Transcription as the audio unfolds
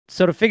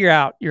So to figure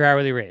out your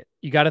hourly rate,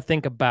 you got to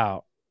think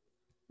about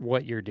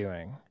what you're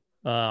doing.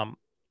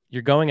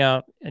 You're going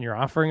out and you're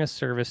offering a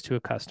service to a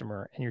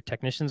customer, and your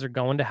technicians are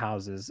going to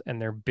houses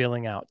and they're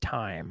billing out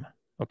time.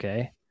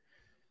 Okay.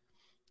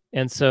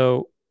 And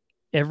so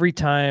every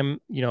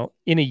time,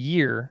 in a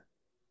year,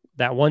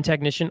 that one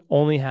technician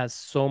only has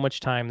so much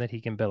time that he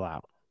can bill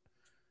out.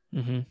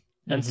 Mm-hmm.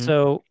 And Mm-hmm.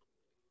 so,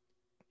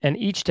 and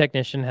each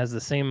technician has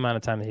the same amount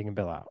of time that he can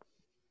bill out.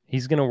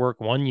 He's going to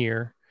work 1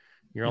 year.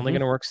 You're only Mm-hmm.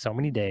 going to work so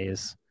many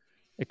days.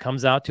 It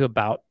comes out to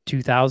about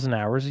 2,000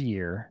 hours a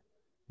year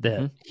that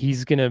Mm-hmm.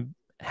 he's going to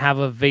have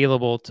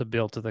available to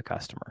bill to the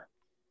customer.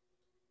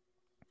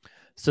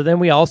 So then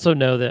we also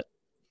know that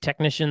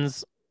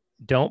technicians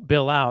don't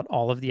bill out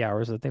all of the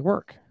hours that they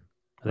work.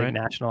 I think Right.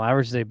 national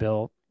average, they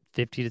bill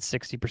 50 to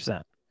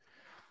 60%.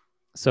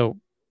 So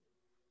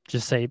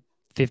just say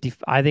 50.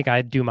 I think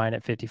I do mine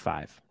at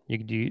 55. You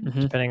can do,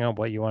 Mm-hmm. depending on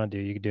what you want to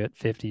do, you can do it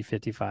 50,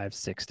 55,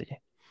 60.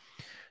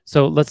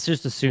 So let's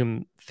just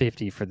assume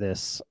 50 for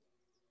this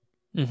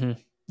Mm-hmm.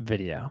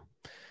 video.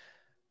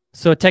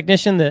 So a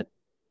technician that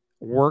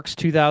works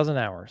 2,000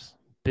 hours,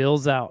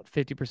 bills out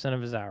 50%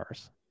 of his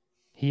hours.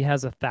 He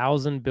has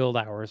 1,000 billed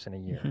hours in a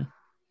year. Mm-hmm.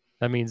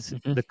 That means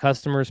Mm-hmm. the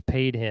customers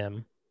paid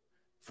him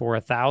for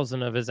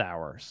 1,000 of his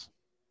hours.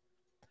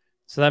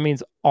 So that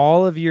means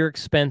all of your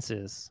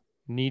expenses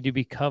need to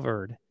be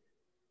covered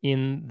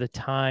in the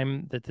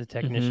time that the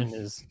technician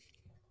is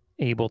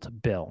able to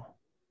bill,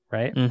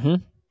 right?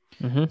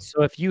 Mm-hmm. Mm-hmm.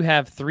 So if you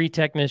have 3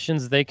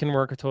 technicians, they can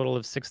work a total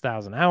of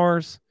 6,000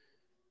 hours,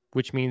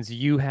 which means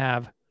you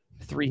have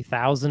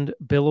 3,000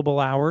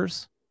 billable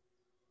hours,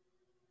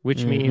 which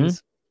Mm-hmm.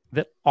 means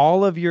that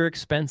all of your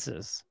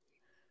expenses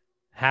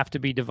have to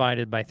be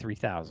divided by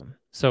 3,000.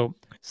 So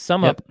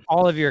sum Yep. up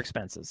all of your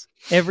expenses,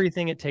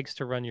 everything it takes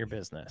to run your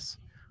business,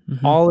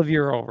 Mm-hmm. all of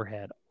your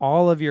overhead,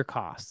 all of your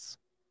costs,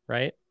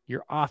 right?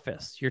 Your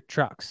office, your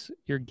trucks,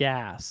 your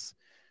gas,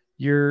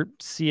 your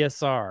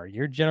CSR,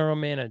 your general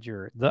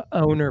manager, the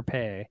owner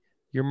pay,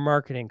 your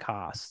marketing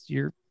costs,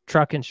 your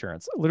truck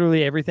insurance,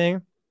 literally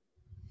everything.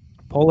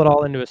 Pull it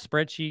all into a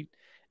spreadsheet,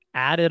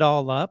 add it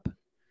all up,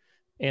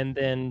 and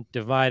then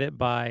divide it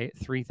by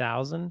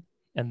 3,000.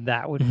 And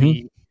that would Mm-hmm.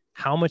 be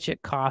how much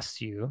it costs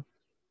you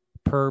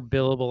per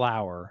billable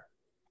hour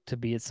to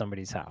be at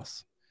somebody's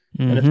house.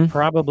 And it's Mm-hmm.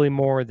 probably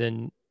more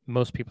than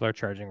most people are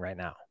charging right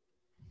now.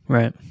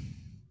 Right.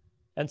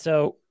 And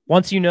so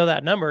once you know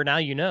that number, now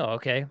you know,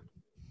 okay,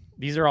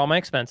 these are all my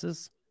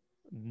expenses.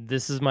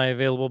 This is my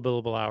available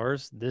billable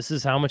hours. This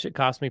is how much it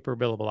costs me per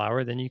billable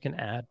hour. Then you can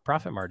add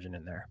profit margin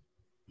in there.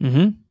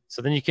 Mm-hmm.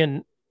 So then you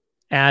can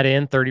add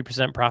in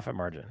 30% profit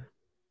margin.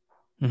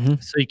 Mm-hmm.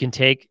 So you can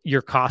take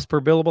your cost per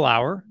billable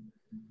hour,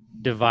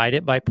 divide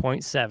it by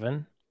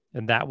 0.7,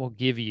 and that will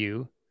give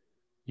you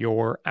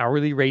your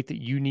hourly rate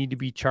that you need to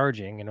be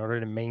charging in order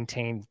to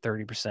maintain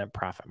 30%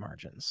 profit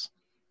margins.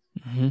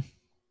 Mm-hmm.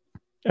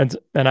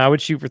 And I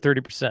would shoot for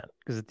 30%,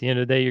 because at the end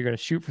of the day, you're going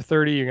to shoot for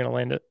 30, you're going to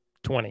land at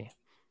 20.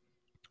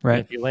 Right.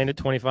 And if you land at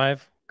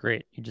 25,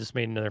 great. You just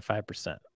made another 5%.